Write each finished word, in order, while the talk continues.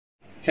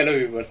Hello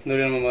viewers, இந்த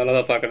video நம்ம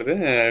முதல்ல பார்க்குறது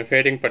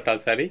ஃபேடிங் பட்டா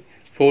சாரி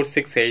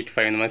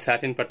 4685 இந்த மாதிரி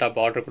சாட்டின் பட்டா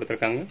பார்டர்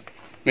கொடுத்துருக்காங்க.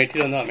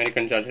 மெட்டீரியல் வந்து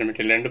அமெரிக்கன் ஜார்ஜன்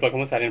மெட்டீரியல், ரெண்டு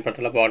பக்கமும் சாட்டின்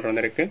பட்டால பார்டர்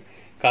வந்து இருக்கு.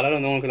 கலர்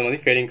வந்து உங்களுக்கு இந்த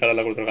மாதிரி ஃபேடிங்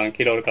கலரில் கொடுத்துருக்காங்க.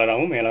 கீழே ஒரு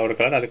கலராகவும் மேலே ஒரு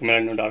கலர், அதுக்கு மேலே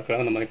இன்னும் டார்க்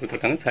கலர் அந்த மாதிரி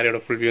கொடுத்துருக்காங்க.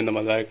 சாரியோட ஃபுல் வியூ இந்த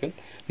மாதிரி தான் இருக்குது.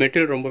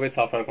 மெட்டீரியல் ரொம்பவே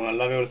சாஃப்டாக இருக்கும்,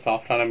 நல்லாவே ஒரு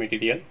சாஃப்டான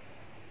மெட்டீரியல்.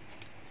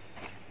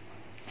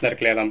 இந்த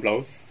இருக்குல்லையா தான்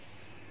ப்ளவுஸ்.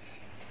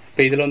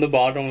 இப்போ இதில் வந்து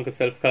பார்டர் உங்களுக்கு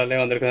செல்ஃப்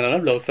கலர்லேயே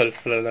வந்திருக்கிறதுனால ப்ளவுஸ்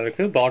செல்ஃப் கலர் தான்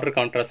இருக்குது. பார்டர்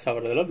கான்ட்ராஸ்டாக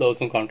வரதில்ல,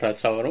 ப்ளவுஸும்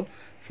கான்ட்ராஸ்டாக வரும்.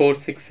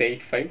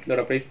 4685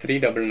 இதோட ப்ரைஸ்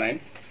 399.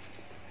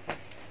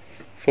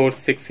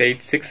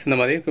 4686 இந்த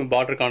மாதிரி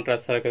பார்டர்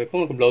கான்ட்ராஸ்டாக இருக்கிறதுக்கு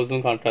உங்களுக்கு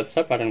ப்ளவுஸும்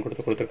கான்ட்ராஸ்டாக பேட்டர்ன்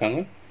கொடுத்துருக்காங்க.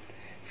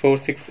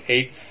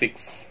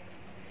 4686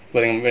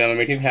 பார்த்தீங்கன்னா நம்ம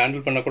மெட்டீரியல்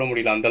ஹேண்டில் பண்ணக்கூட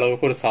முடியல, அந்த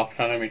அளவுக்கு ஒரு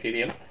சாஃப்டான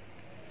மெட்டீரியல்.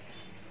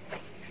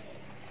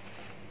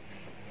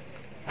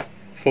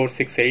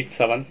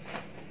 4687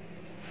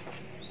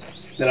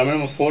 இதெல்லாமே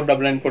நம்ம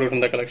 499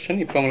 போட்டுருந்த கலெக்ஷன்.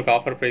 இப்போ உங்களுக்கு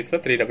ஆஃபர்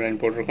ப்ரைஸில்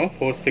 399 போட்டிருக்கோம்.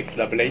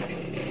 4688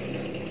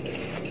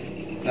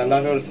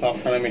 நல்லாவே ஒரு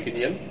சாஃப்டான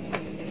மெட்டீரியல்.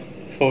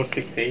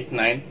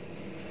 4689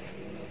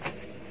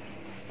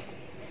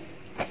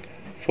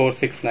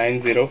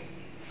 4690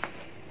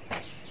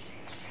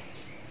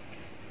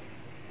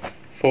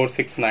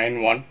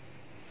 4691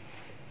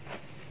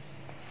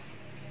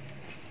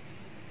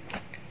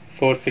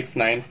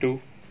 4692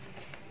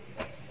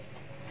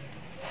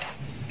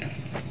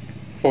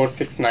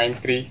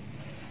 4693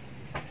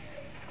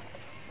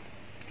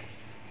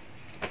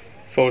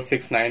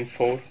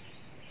 4694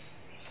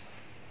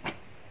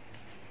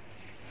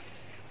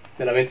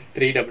 எல்லாமே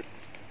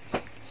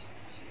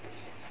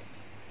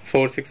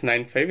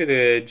 4695 இது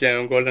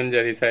கோல்டன்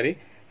ஜரி சாரி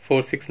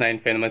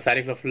 4695. இந்த மாதிரி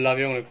சாரிக்குள்ள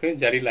ஃபுல்லாகவே உங்களுக்கு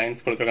ஜரி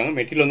லைன்ஸ் கொடுத்துருக்காங்க.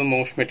 மெட்டீரியல் வந்து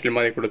மோஸ்ட் மெட்டீரியல்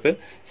மாதிரி கொடுத்து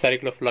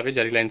சாரிக்குள்ள ஃபுல்லாகவே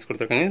ஜரி லைன்ஸ்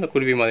கொடுத்துருக்காங்க. இல்லை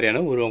குருவி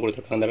மாதிரியான உருவம்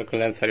கொடுத்துருக்காங்க. அந்த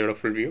இருக்கிற சாரியோட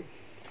ஃபுல் வியூ.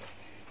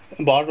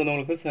 பார்டர் வந்து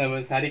உங்களுக்கு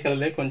சாரி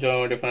கலர்லேயே கொஞ்சம்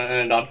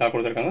டிஃப்ரெண்ட் டார்க்காக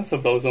கொடுத்துருக்காங்க. ஸோ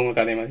ப்ளவுஸ்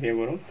உங்களுக்கு அதே மாதிரியே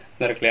வரும்.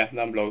 இந்த இருக்குல்லையா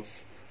தான் ப்ளவுஸ்.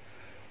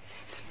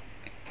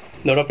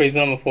 இதோட ப்ரைஸ்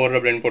நம்ம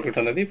 499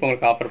 போட்டுக்கிட்டு வந்தது. இப்போ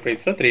உங்களுக்கு ஆஃபர்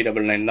ப்ரைஸில்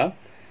 399 தான்.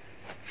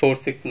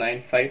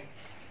 4695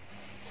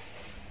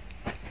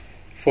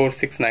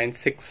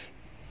 4696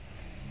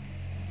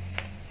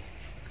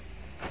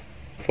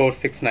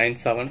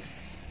 4697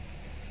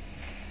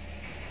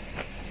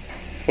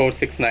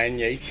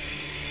 4698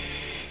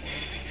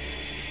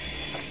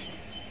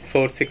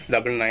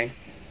 4699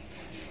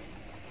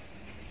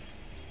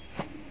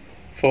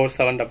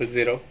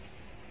 4700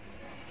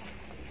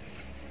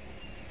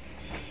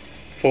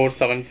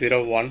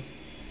 4701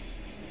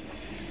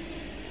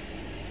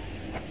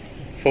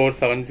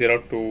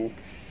 4702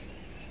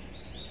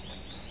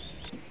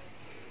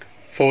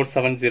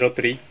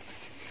 4703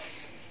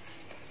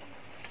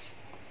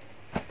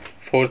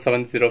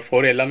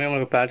 4704 எல்லாமே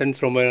உங்களுக்கு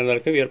பேட்டர்ன்ஸ் ரொம்ப நல்லா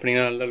இருக்குது. வியர்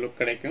பண்ணிங்கன்னா நல்ல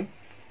லுக் கிடைக்கும்.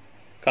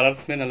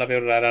 கலர்ஸுமே நல்லாவே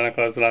ஒரு ரேரான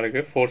கலர்ஸ்லாம்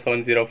இருக்குது.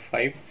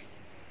 4705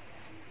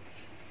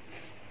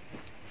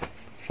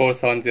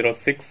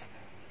 4706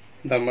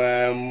 இந்த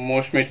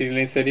மோஸ்ட்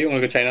மெட்டீரியல்லையும் சரி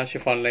உங்களுக்கு சைனா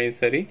ஷிஃபான்லையும்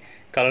சரி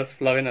கலர்ஸ்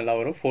ஃபுல்லாகவே நல்லா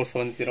வரும்.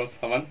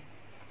 4707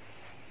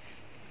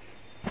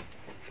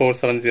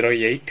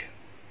 4708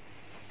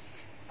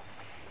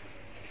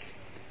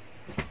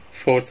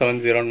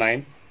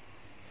 4709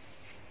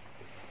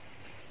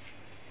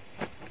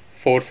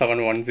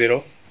 4710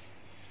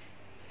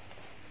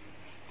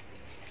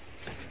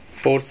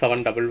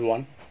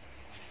 4711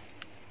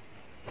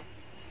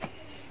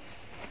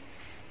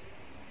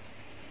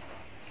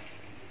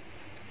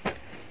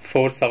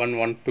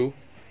 4712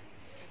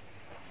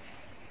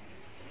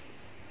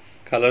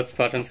 கலர்ஸ்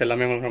பேட்டர்ன்ஸ்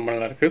எல்லாமே உங்களுக்கு ரொம்ப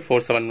நல்லா இருக்கு.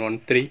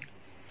 4713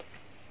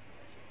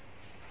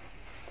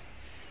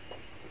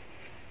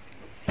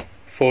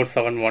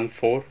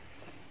 4714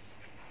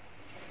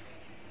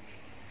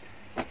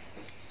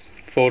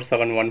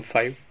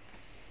 4715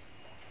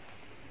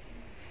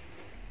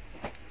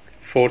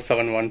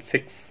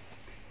 4716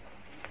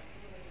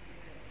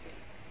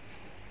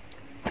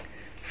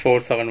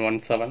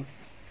 4717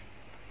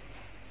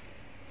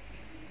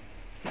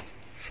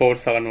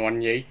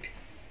 4718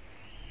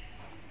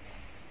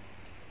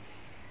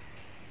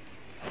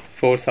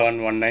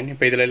 4719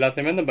 இப்போ இதில்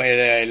எல்லாத்துலேயுமே அந்த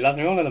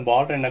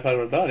பார்டர் என்ன கலர்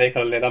வருதோ அதே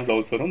கலர்லேயே தான்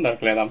ப்ளவுஸ் வரும். இந்த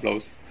கலர்லேயே தான்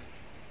ப்ளவுஸ்.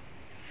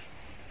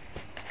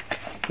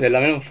 இது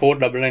எல்லாமே நம்ம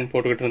 499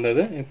 போட்டுக்கிட்டு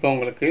இருந்தது. இப்போ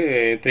உங்களுக்கு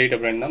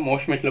 399 தான்.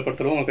 மோஸ்ட் மெட்டீரியல்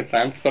பொறுத்தவரை உங்களுக்கு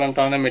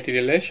டிரான்ஸ்பரண்டான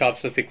மெட்டீரியலே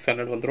ஷாப்ஸில்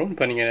 600 வந்துடும்.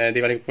 இப்போ நீங்கள்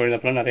தீபாவளிக்கு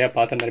போயிருந்தப்பெல்லாம் நிறையா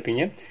பார்த்துட்டு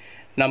இருப்பீங்க.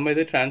 நம்ம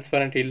இது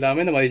டிரான்ஸ்பரண்ட்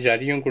இல்லாமல் இந்த மாதிரி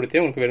ஜரியும் கொடுத்தே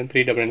உங்களுக்கு வெறும்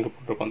 399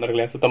 போட்டிருக்கோம். அந்த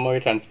இருக்குல்லையா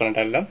சுத்தமாகவே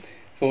டிரான்ஸ்பரண்டாக இல்லை.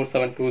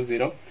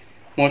 4720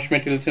 மோஸ்ட்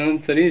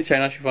மெட்டீரியல்ஸும் சரி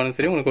சைனா ஷிஃபானும்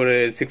சரி உங்களுக்கு ஒரு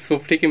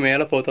 650க்கு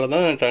மேலே போகிறதுல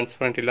தான்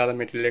டிரான்ஸ்பரண்ட் இல்லாத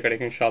மெட்டீரியலே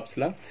கிடைக்கும்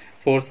ஷாப்ஸில்.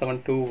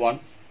 4721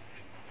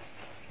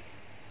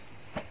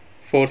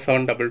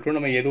 4722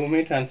 நம்ம எதுவுமே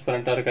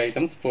டிரான்ஸ்பரண்டாக இருக்க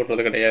ஐட்டம்ஸ்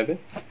போடுறது கிடையாது.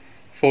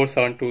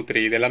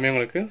 4723 இது எல்லாமே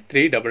உங்களுக்கு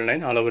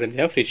 399 ஆல் ஓவர்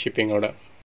இந்தியா ஃப்ரீ ஷிப்பிங்கோட.